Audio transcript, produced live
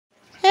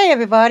Hey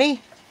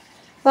everybody,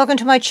 welcome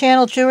to my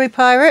channel Jewelry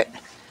Pirate.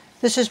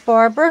 This is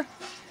Barbara.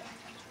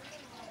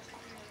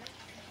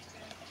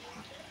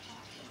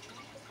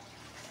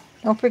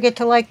 Don't forget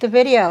to like the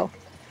video.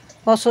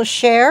 Also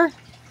share,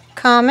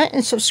 comment,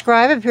 and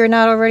subscribe if you're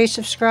not already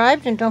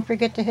subscribed. And don't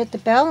forget to hit the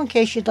bell in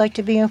case you'd like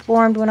to be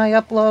informed when I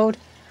upload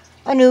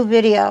a new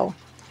video.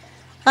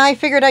 I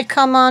figured I'd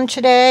come on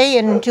today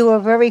and do a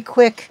very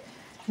quick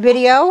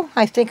video.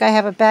 I think I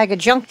have a bag of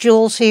junk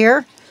jewels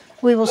here.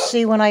 We will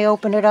see when I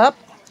open it up.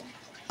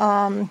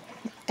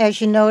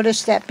 As you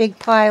notice, that big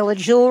pile of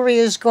jewelry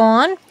is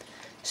gone.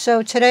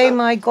 So today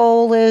my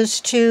goal is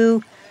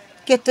to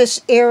get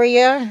this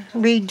area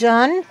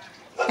redone,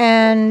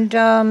 and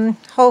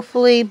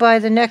hopefully by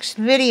the next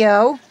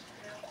video,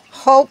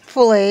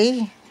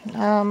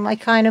 I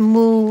kind of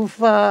move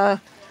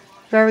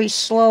very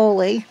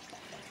slowly.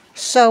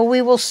 So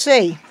we will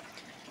see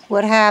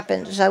what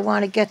happens. I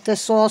want to get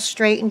this all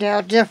straightened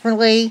out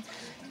differently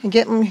and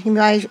get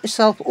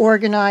myself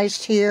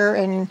organized here,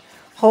 and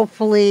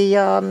hopefully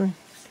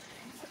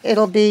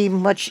it'll be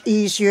much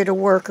easier to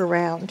work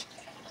around.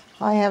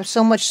 I have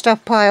so much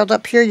stuff piled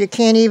up here you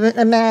can't even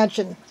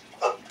imagine.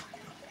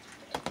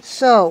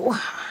 So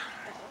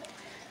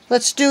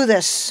let's do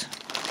this.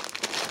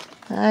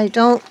 I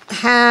don't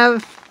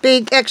have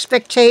big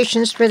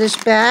expectations for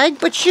this bag,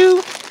 but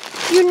you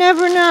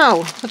never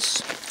know.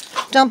 Let's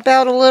dump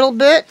out a little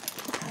bit,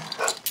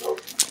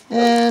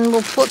 and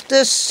we'll put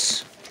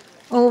this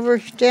over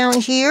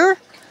down here,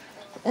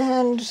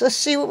 and let's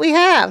see what we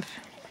have.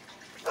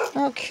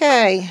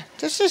 Okay,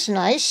 this is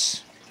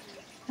nice.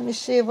 Let me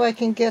see if I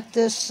can get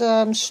this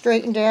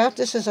straightened out.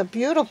 This is a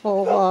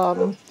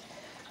beautiful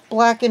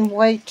black and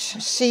white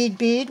seed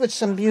bead with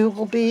some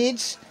bugle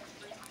beads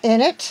in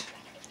it,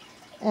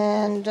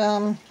 and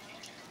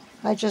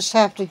I just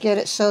have to get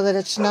it so that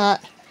it's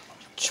not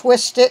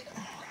twisted.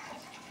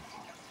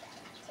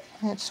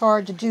 It's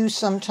hard to do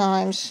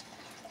sometimes.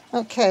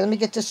 Okay, let me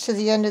get this to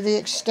the end of the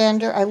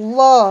extender. I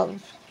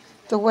love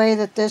the way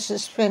that this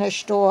is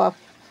finished off.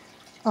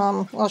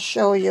 I'll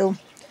show you.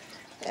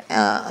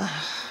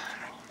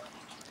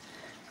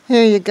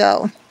 Here you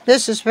go.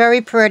 This is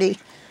very pretty.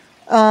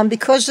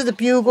 Because of the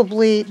bugle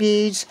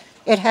beads,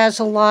 it has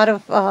a lot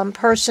of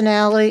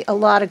personality, a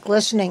lot of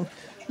glistening.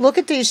 Look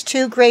at these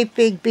two great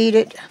big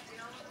beaded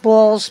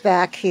balls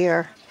back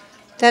here.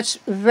 That's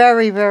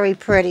very, very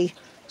pretty.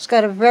 It's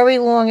got a very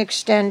long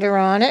extender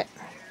on it.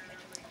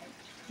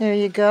 There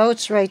you go.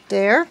 It's right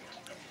there.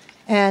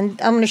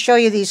 And I'm going to show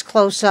you these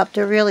close up.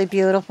 They're really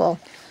beautiful.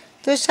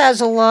 This has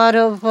a lot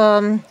of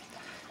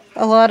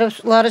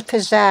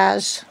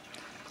pizzazz.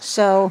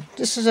 So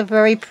this is a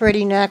very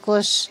pretty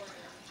necklace.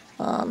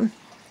 I'll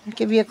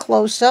give you a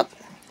close up.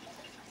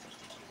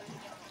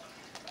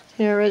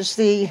 Here is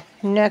the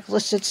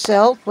necklace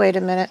itself. Wait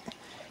a minute.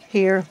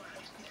 Here.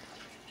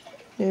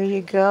 There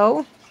you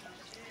go.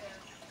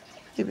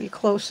 Give you a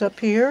close up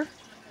here.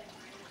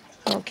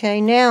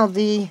 Okay, now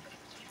the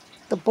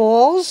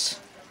balls.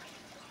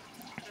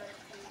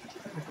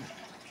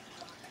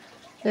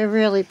 They're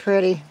really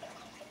pretty.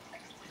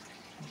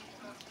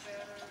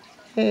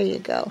 There you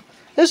go.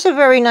 This is a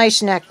very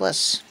nice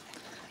necklace.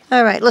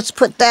 Alright, let's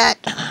put that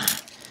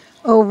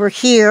over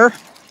here.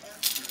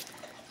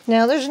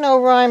 Now, there's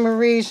no rhyme or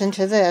reason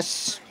to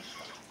this,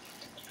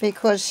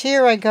 because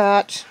here I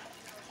got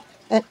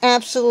an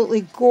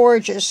absolutely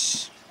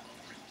gorgeous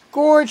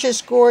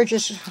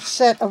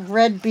set of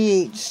red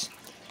beads.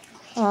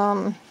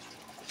 And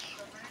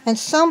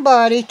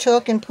somebody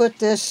took and put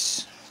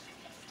this,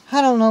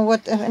 I don't know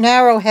what, an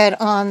arrowhead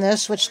on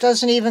this, which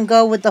doesn't even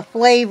go with the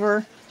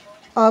flavor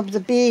of the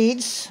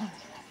beads.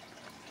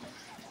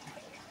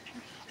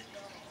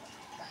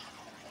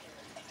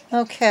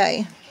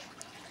 Okay.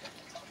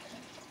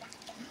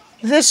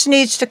 This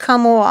needs to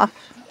come off.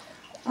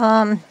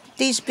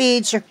 These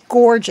beads are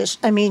gorgeous.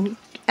 I mean,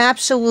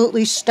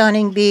 absolutely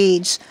stunning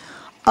beads.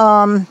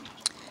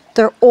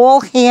 They're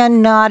all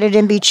hand knotted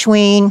in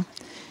between.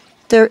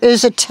 There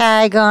is a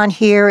tag on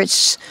here.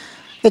 It's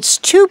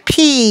two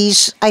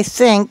P's, I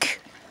think,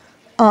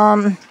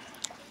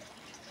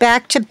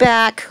 back to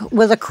back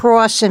with a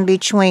cross in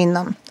between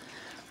them.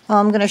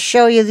 I'm going to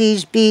show you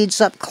these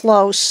beads up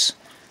close.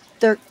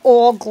 They're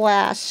all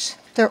glass.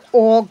 They're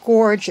all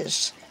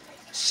gorgeous.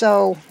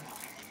 So,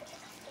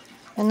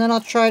 and then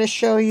I'll try to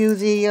show you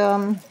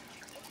the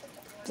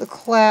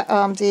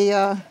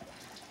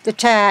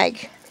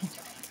tag.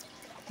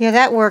 Yeah,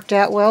 that worked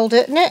out well,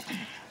 didn't it?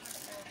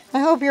 I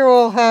hope you're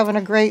all having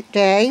a great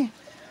day.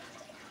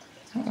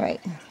 All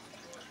right.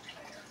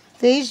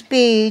 These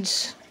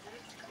beads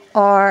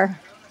are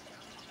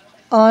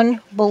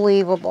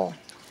unbelievable.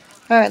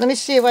 All right, let me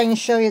see if I can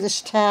show you this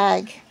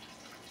tag.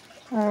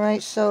 All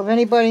right, so if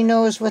anybody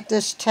knows what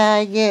this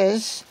tag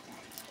is,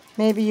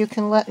 maybe you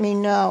can let me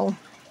know.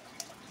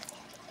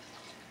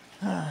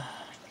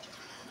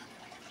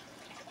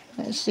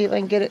 Let's see if I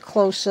can get it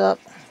close up.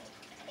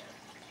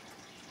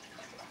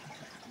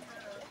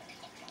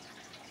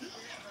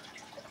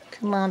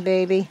 Come on,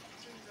 baby.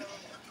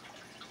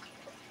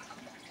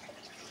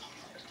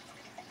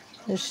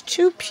 There's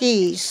two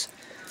P's.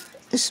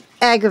 This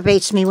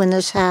aggravates me when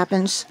this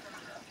happens.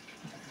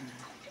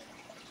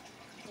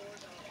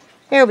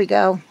 There we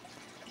go.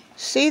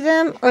 See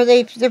them? Or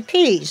they're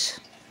peas.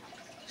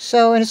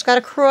 So, and it's got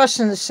a cross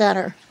in the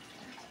center.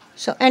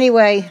 So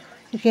anyway,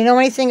 if you know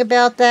anything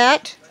about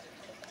that,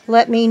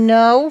 let me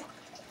know.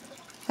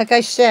 Like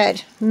I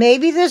said,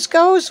 maybe this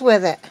goes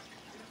with it,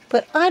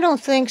 but I don't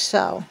think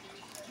so.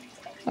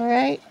 All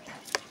right.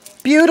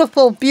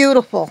 Beautiful,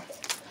 beautiful.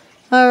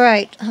 All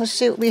right, let's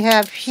see what we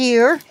have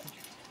here.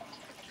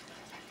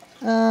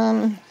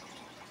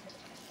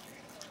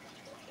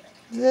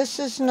 This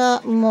is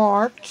not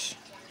marked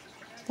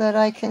that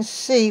I can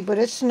see, but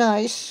it's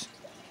nice.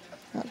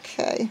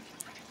 Okay.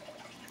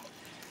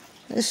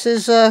 This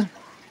is a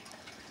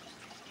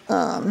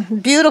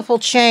beautiful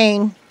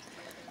chain.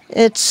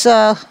 It's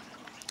like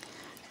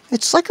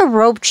a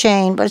rope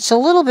chain, but it's a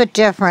little bit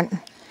different.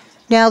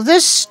 Now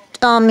this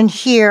in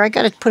here, I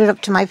got to put it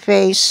up to my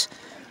face.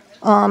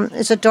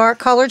 It's a dark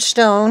colored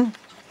stone.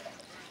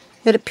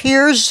 It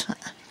appears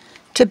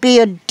to be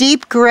a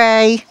deep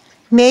gray,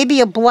 maybe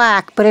a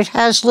black, but it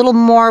has little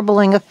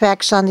marbling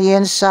effects on the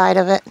inside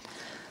of it.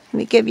 Let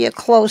me give you a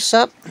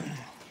close-up.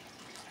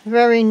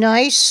 Very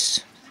nice.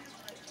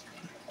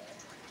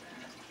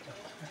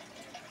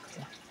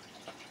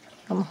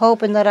 I'm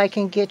hoping that I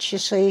can get you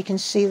so you can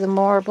see the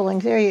marbling.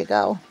 There you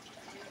go.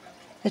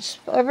 It's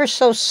ever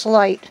so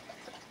slight.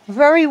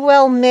 Very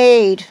well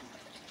made.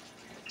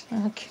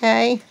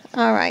 Okay.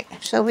 All right.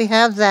 So we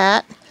have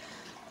that.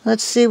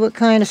 Let's see what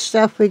kind of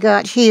stuff we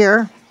got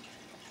here.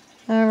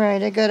 All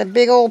right. I got a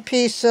big old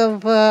piece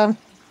of...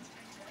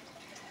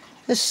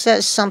 this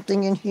says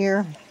something in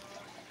here.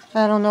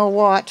 I don't know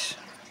what.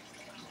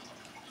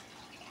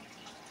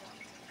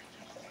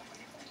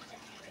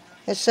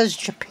 It says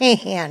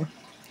Japan.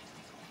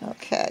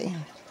 Okay.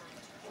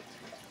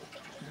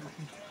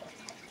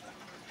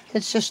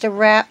 It's just a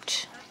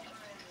wrapped,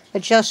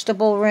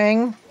 adjustable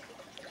ring.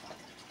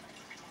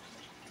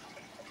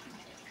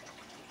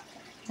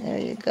 There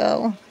you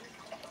go.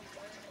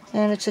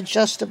 And it's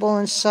adjustable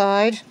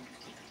inside.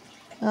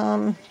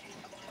 You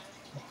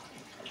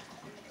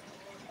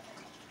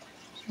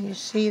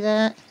see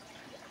that?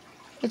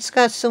 It's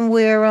got some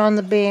wear on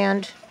the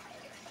band.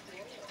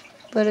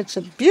 But it's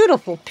a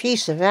beautiful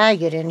piece of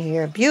agate in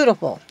here.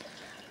 Beautiful.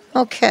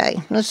 Okay,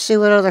 let's see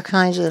what other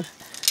kinds of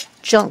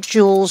junk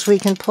jewels we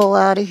can pull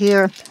out of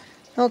here.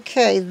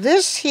 Okay,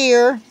 this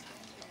here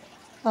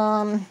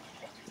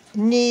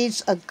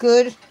needs a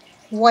good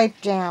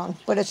wipe down,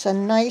 but it's a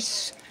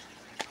nice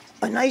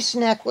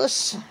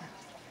necklace.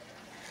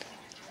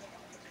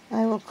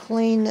 I will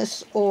clean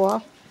this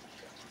off.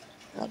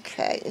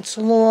 Okay, it's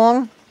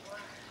long.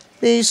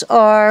 These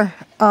are,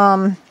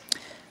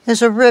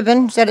 there's a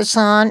ribbon that it's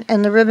on,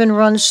 and the ribbon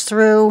runs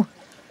through.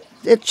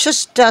 It's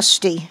just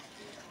dusty.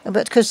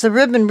 But because the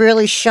ribbon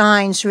really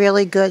shines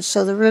really good,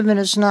 so the ribbon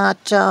is not,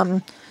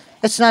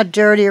 it's not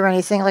dirty or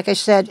anything. Like I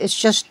said, it's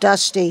just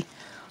dusty.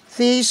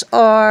 These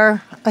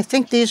are, I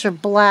think these are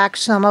black,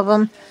 some of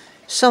them.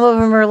 Some of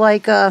them are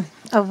like a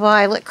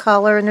violet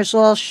color, and there's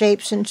all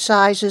shapes and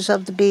sizes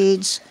of the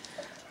beads.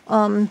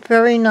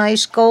 Very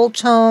nice gold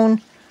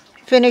tone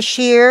finish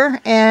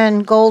here,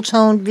 and gold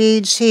tone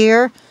beads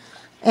here.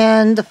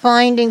 And the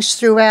findings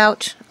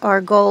throughout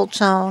are gold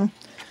tone.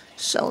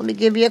 So let me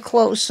give you a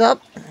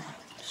close-up.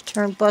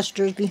 Turn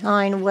Buster's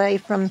behind away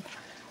from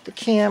the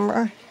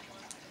camera.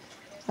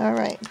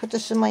 Alright, put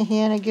this in my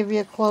hand and give you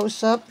a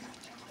close-up.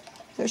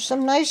 There's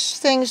some nice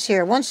things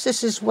here. Once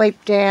this is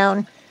wiped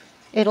down,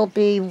 it'll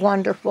be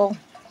wonderful.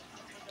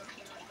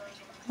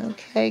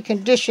 Okay,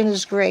 condition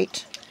is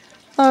great.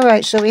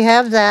 Alright, so we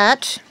have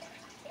that.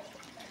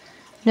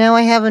 Now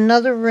I have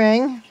another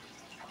ring.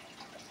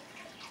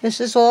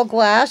 This is all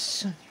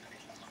glass.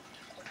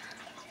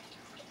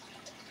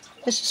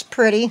 This is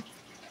pretty.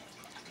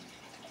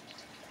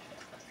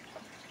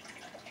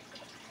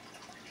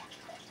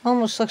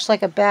 Almost looks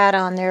like a bat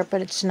on there,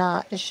 but it's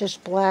not. It's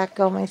just black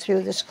going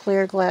through this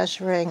clear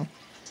glass ring.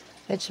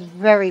 It's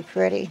very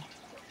pretty.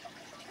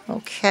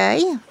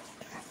 Okay.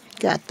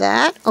 Got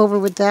that. Over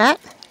with that.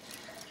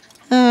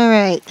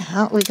 Alright.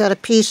 Oh, we got a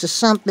piece of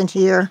something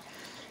here.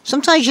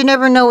 Sometimes you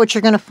never know what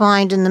you're going to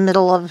find in the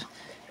middle of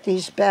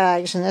these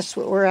bags, and that's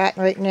what we're at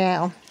right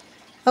now.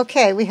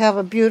 Okay, we have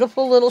a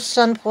beautiful little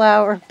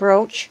sunflower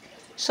brooch.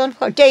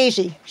 Sunflower,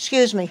 daisy,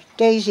 excuse me,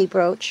 daisy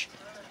brooch.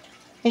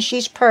 And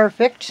she's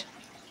perfect.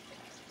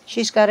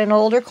 She's got an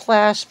older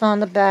clasp on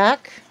the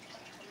back.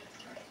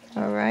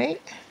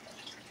 Alright.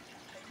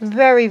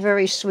 Very,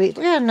 very sweet.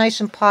 Look how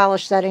nice and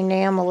polished that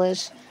enamel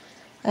is.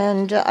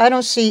 And I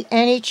don't see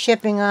any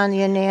chipping on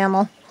the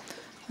enamel.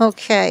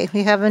 Okay,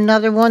 we have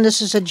another one.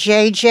 This is a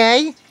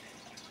JJ.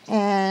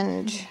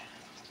 And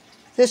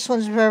this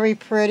one's very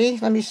pretty.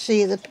 Let me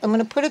see. I'm going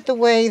to put it the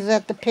way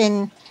that the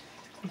pin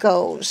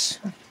goes.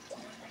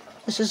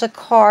 This is a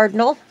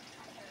cardinal.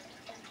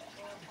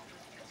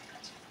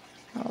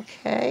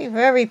 Okay,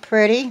 very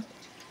pretty.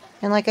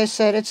 And like I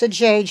said, it's a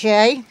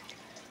JJ.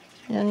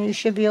 And you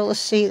should be able to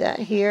see that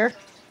here.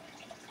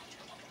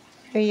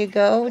 There you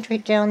go,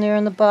 right down there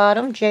on the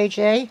bottom,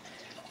 JJ.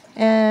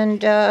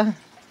 And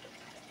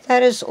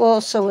That is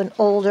also an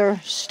older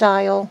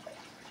style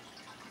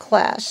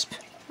clasp.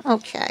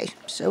 Okay,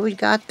 so we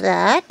got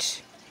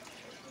that.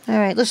 All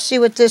right, let's see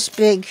what this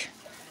big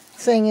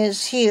thing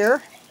is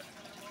here.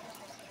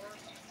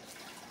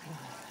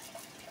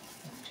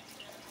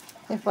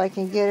 If I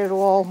can get it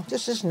all.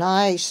 This is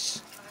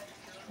nice.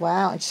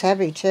 Wow, it's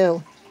heavy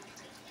too.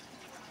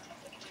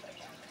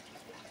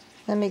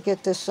 Let me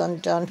get this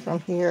undone from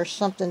here.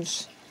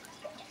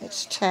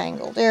 It's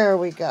tangled. There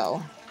we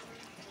go.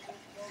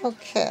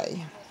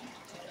 Okay.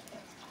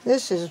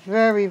 This is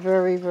very,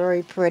 very,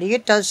 very pretty.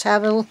 It does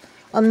have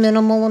a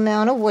minimal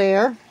amount of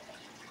wear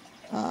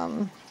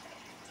on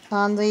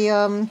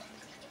the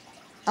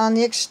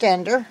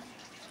extender,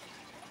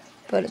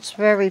 but it's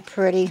very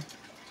pretty.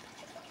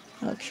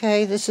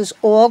 Okay, this is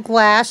all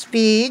glass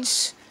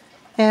beads,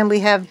 and we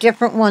have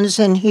different ones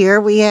in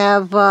here. We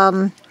have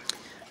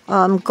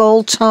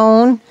gold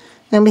tone,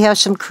 then we have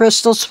some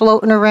crystals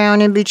floating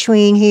around in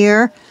between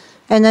here,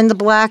 and then the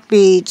black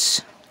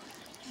beads,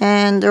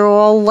 and they're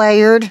all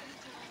layered.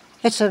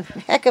 It's a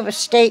heck of a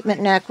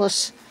statement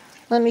necklace.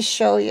 Let me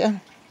show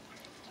you.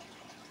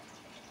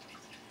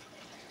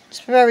 It's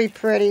very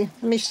pretty.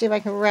 Let me see if I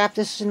can wrap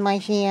this in my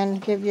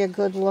hand, give you a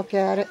good look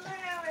at it.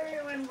 Hello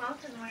everyone,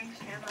 welcome to my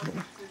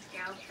channel.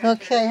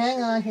 Okay,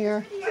 hang on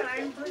here.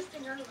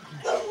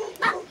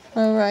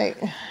 Alright.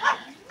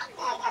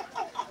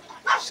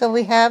 So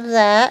we have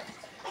that.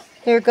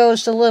 Here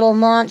goes the little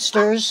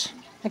monsters.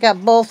 I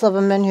got both of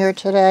them in here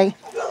today.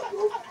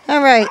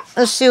 Alright,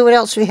 let's see what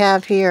else we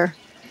have here.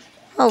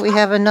 Oh, we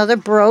have another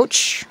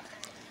brooch.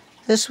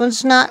 This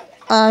one's not,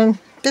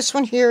 this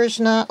one here is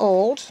not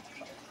old.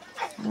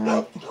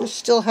 This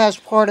still has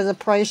part of the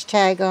price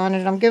tag on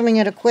it. I'm giving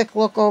it a quick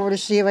look over to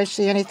see if I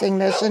see anything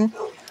missing.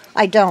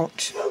 I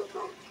don't.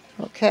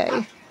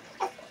 Okay.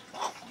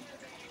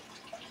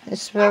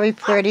 It's very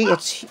pretty.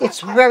 It's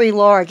very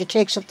large. It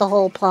takes up the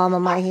whole palm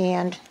of my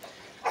hand.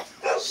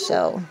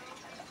 So,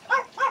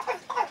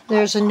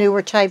 there's a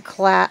newer type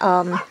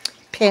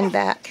pin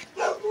back.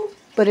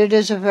 But it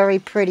is a very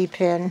pretty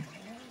pin.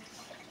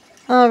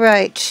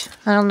 Alright.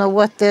 I don't know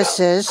what this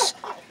is.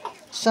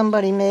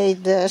 Somebody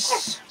made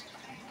this.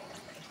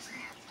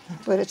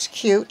 But it's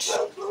cute.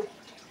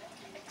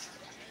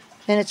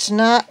 And it's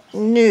not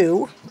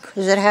new,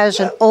 because it has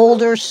an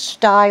older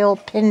style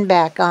pin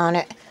back on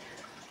it.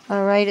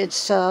 Alright,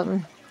 it's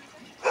an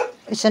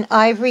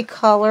ivory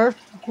color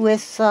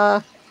with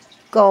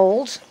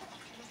gold.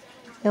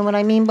 And what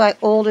I mean by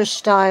older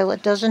style,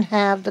 it doesn't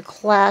have the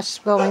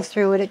clasp going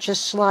through it, it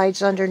just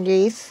slides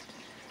underneath.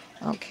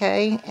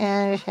 Okay,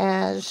 and it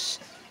has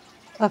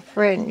a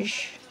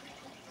fringe.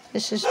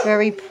 This is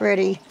very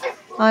pretty.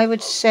 I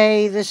would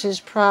say this is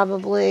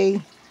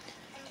probably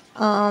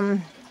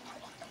from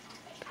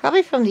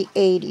the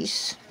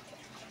 80s.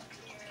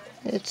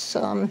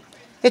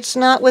 It's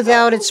not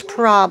without its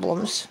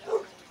problems,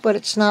 but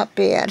it's not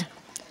bad.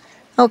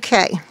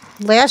 Okay,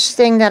 last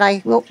thing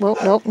that nope.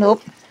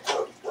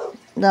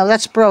 No,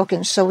 that's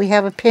broken. So we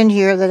have a pin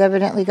here that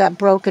evidently got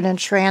broken in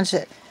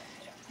transit.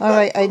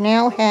 Alright, I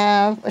now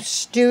have a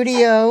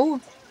studio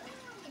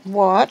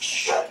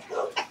watch.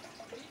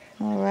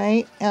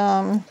 Alright,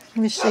 let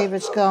me see if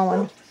it's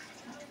going.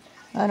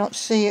 I don't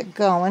see it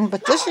going,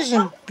 but this is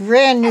in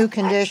brand new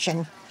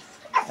condition.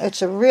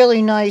 It's a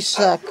really nice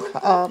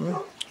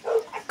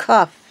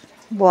cuff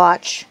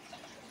watch.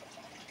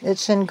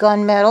 It's in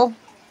gunmetal.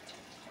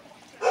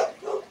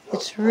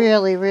 It's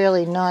really,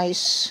 really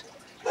nice.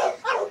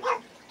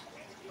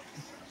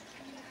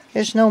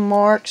 There's no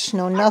marks,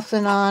 no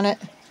nothing on it.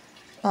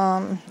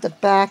 The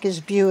back is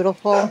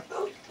beautiful.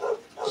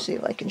 See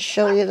if I can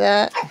show you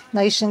that.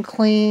 Nice and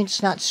clean.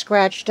 It's not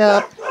scratched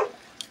up.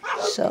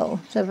 So,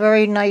 it's a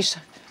very nice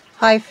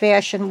high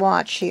fashion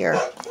watch here.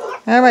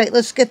 Alright,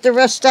 let's get the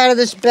rest out of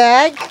this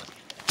bag.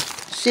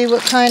 See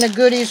what kind of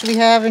goodies we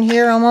have in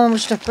here. I'm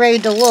almost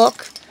afraid to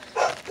look.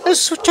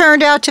 This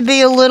turned out to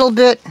be a little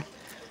bit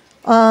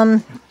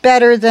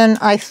better than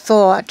I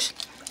thought.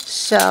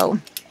 So,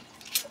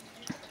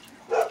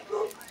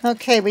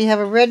 okay, we have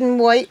a red and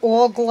white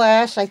all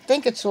glass. I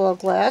think it's all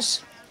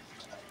glass.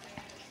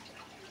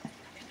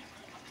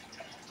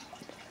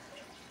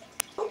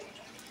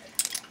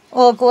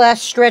 All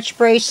glass stretch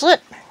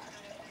bracelet.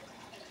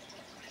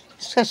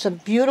 It's got some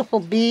beautiful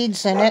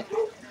beads in it.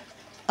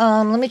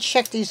 Let me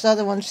check these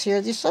other ones here.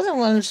 These other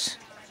ones,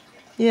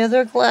 yeah,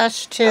 they're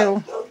glass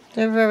too.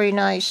 They're very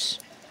nice.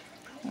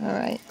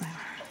 Alright.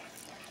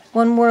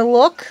 One more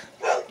look,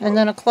 and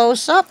then a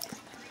close-up.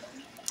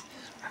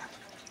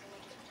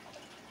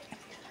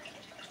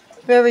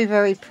 Very,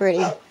 very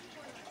pretty.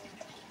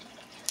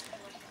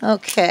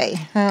 Okay,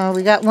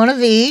 we got one of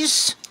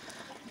these.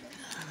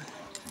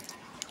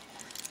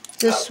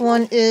 This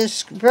one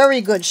is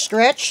very good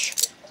stretch.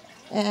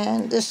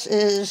 And this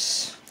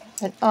is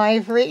an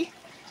ivory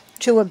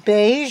to a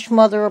beige,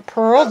 mother of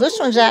pearl. This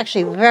one's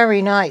actually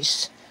very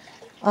nice.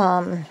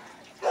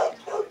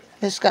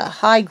 It's got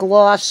high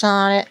gloss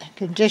on it.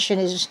 Condition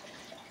is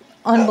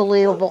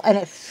unbelievable. And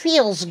it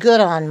feels good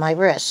on my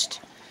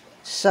wrist.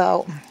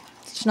 So,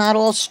 it's not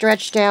all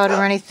stretched out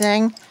or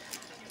anything.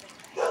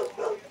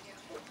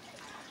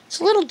 It's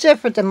a little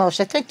different than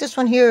most. I think this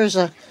one here is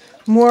a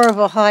more of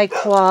a high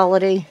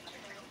quality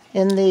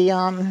in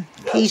the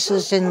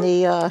pieces in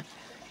the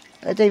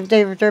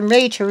they're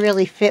made to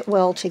really fit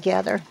well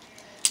together.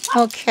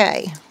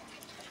 Okay,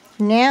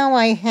 now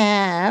I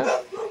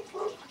have,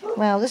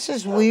 wow, this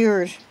is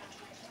weird.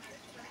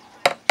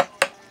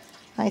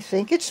 I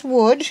think it's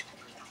wood.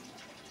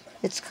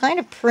 It's kind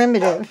of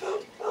primitive.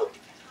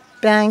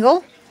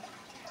 Bangle.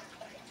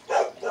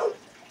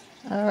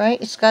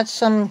 Alright, it's got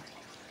some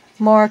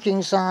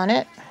markings on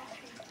it.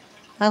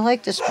 I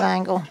like this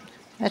bangle.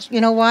 That's,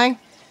 you know why?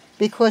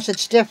 Because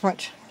it's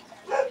different.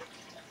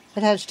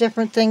 It has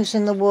different things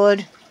in the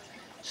wood.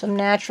 Some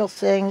natural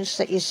things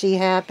that you see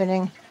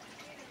happening.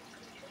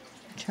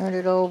 Turn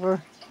it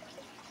over.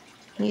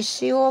 Can you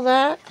see all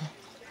that?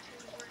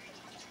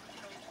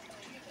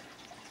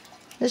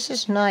 This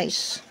is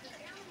nice.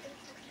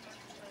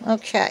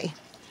 Okay.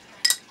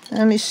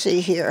 Let me see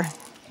here.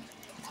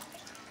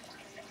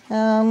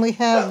 We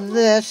have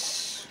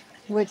this,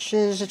 which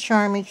is a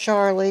Charming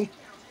Charlie.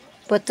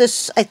 But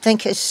this, I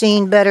think, has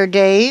seen better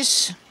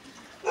days.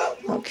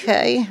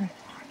 Okay.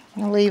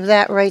 I'll leave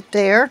that right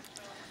there.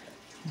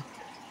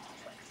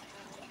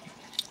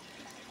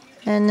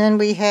 And then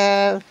we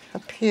have a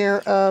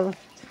pair of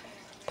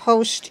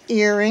post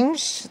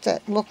earrings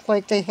that look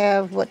like they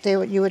have what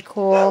you would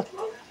call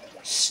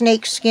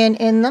snake skin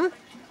in them.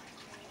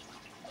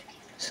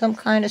 Some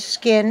kind of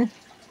skin.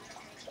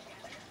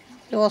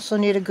 You also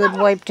need a good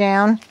wipe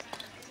down.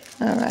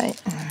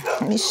 Alright,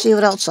 let me see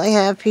what else I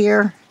have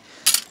here.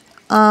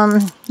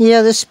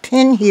 Yeah, this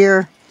pin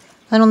here,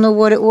 I don't know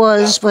what it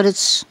was, but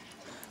it's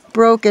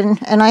broken,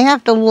 and I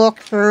have to look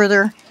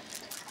further.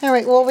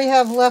 Alright, all we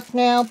have left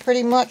now,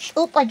 pretty much.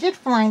 Oh, I did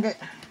find it.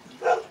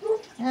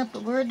 Yeah,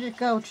 but where did it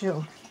go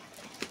to?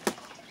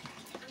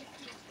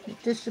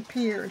 It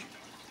disappeared.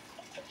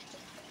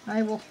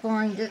 I will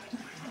find it.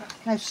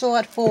 I saw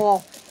it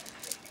fall.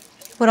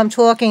 What I'm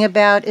talking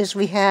about is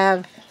we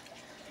have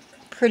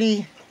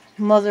pretty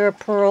mother of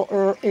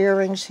pearl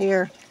earrings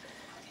here.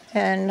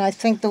 And I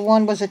think the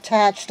one was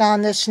attached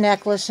on this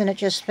necklace and it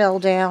just fell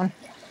down.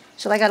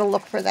 So I got to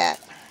look for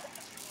that.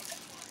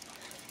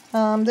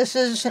 This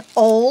is an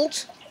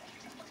old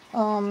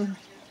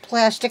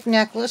plastic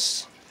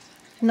necklace.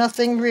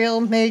 Nothing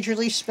real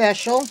majorly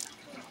special.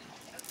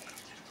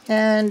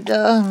 And,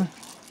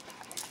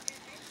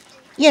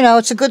 you know,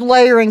 it's a good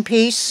layering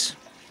piece.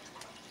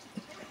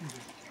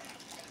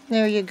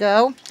 There you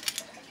go.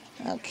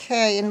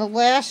 Okay, and the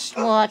last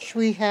watch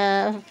we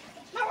have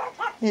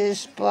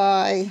is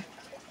by,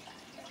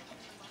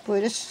 boy,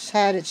 this has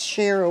had its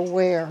share of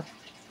wear.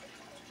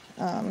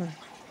 Let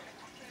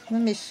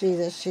me see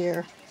this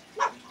here.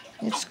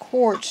 It's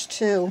quartz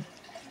too.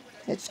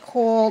 It's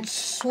called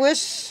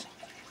Swiss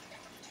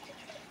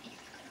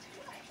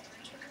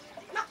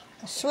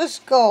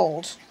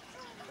Gold.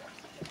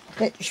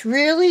 It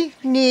really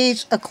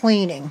needs a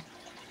cleaning.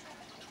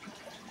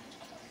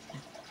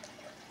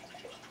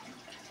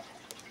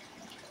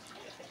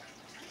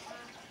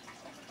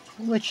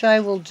 Which I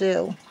will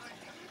do.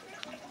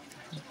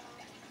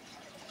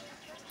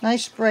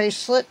 Nice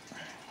bracelet.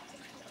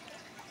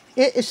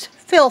 It is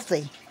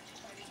filthy.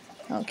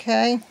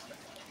 Okay.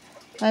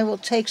 I will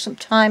take some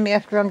time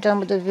after I'm done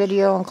with the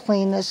video and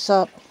clean this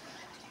up.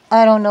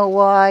 I don't know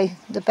why.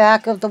 The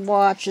back of the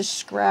watch is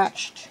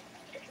scratched.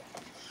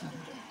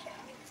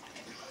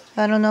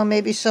 I don't know,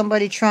 maybe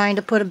somebody trying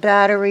to put a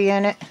battery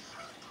in it.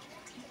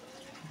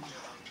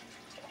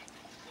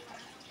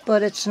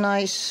 But it's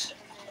nice.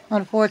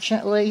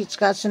 Unfortunately, it's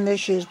got some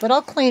issues, but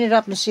I'll clean it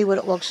up and see what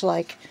it looks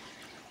like.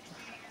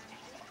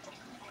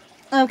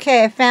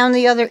 Okay, I found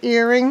the other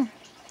earring,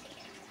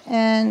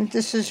 and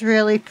this is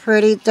really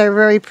pretty. They're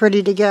very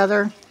pretty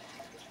together.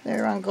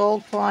 They're on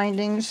gold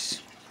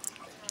findings,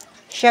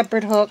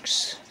 shepherd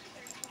hooks.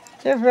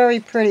 They're very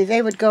pretty.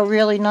 They would go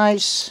really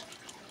nice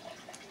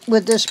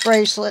with this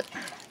bracelet,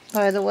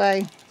 by the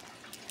way.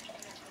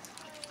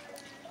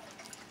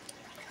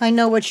 I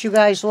know what you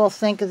guys all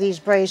think of these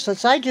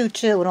bracelets. I do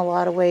too in a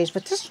lot of ways,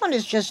 but this one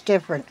is just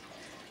different.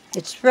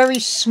 It's very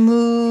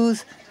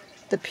smooth.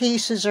 The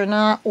pieces are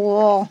not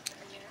all,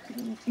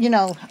 you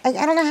know, I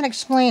don't know how to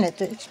explain it.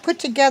 It's put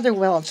together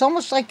well. It's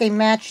almost like they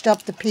matched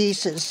up the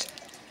pieces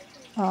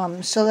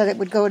so that it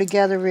would go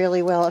together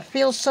really well. It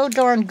feels so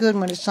darn good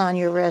when it's on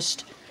your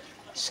wrist.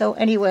 So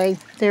anyway,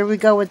 there we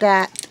go with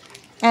that.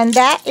 And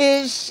that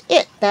is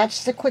it.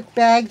 That's the quick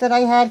bag that I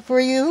had for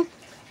you.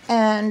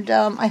 And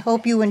I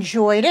hope you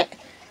enjoyed it.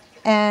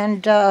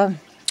 And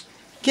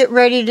get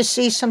ready to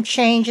see some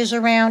changes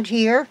around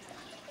here,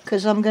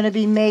 because I'm going to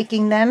be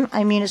making them.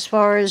 I mean, as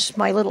far as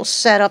my little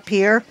setup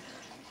here.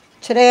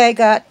 Today I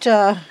got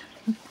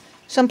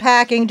some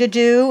packing to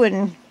do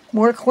and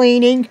more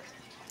cleaning.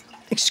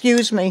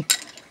 Excuse me.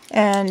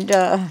 And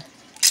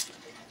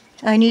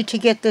I need to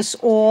get this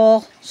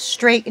all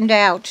straightened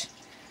out.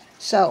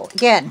 So,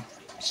 again,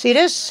 see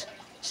this?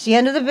 It's the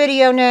end of the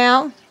video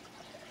now.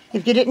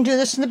 If you didn't do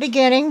this in the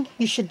beginning,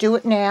 you should do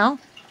it now.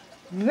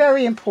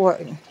 Very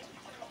important.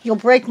 You'll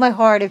break my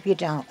heart if you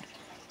don't.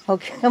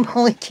 Okay, I'm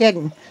only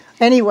kidding.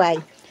 Anyway,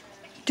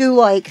 do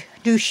like,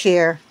 do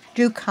share,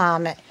 do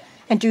comment,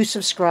 and do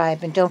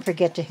subscribe. And don't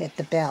forget to hit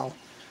the bell.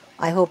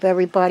 I hope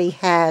everybody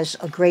has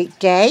a great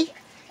day.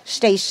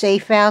 Stay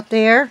safe out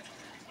there.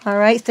 All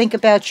right, think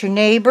about your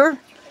neighbor.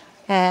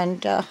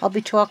 And I'll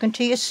be talking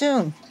to you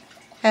soon.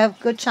 Have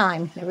a good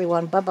time,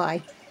 everyone.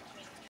 Bye-bye.